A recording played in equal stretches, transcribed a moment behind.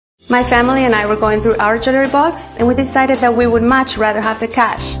My family and I were going through our jewelry box, and we decided that we would much rather have the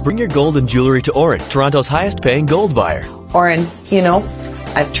cash. Bring your gold and jewelry to Oren, Toronto's highest paying gold buyer. Oren, you know,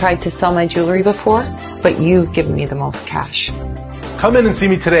 I've tried to sell my jewelry before, but you've given me the most cash. Come in and see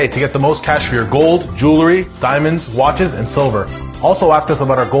me today to get the most cash for your gold, jewelry, diamonds, watches, and silver. Also ask us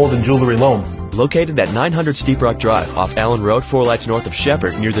about our gold and jewelry loans. Located at 900 Steep Rock Drive off Allen Road, 4 lights north of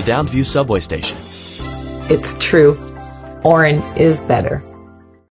Shepherd near the Downsview subway station. It's true. Oren is better.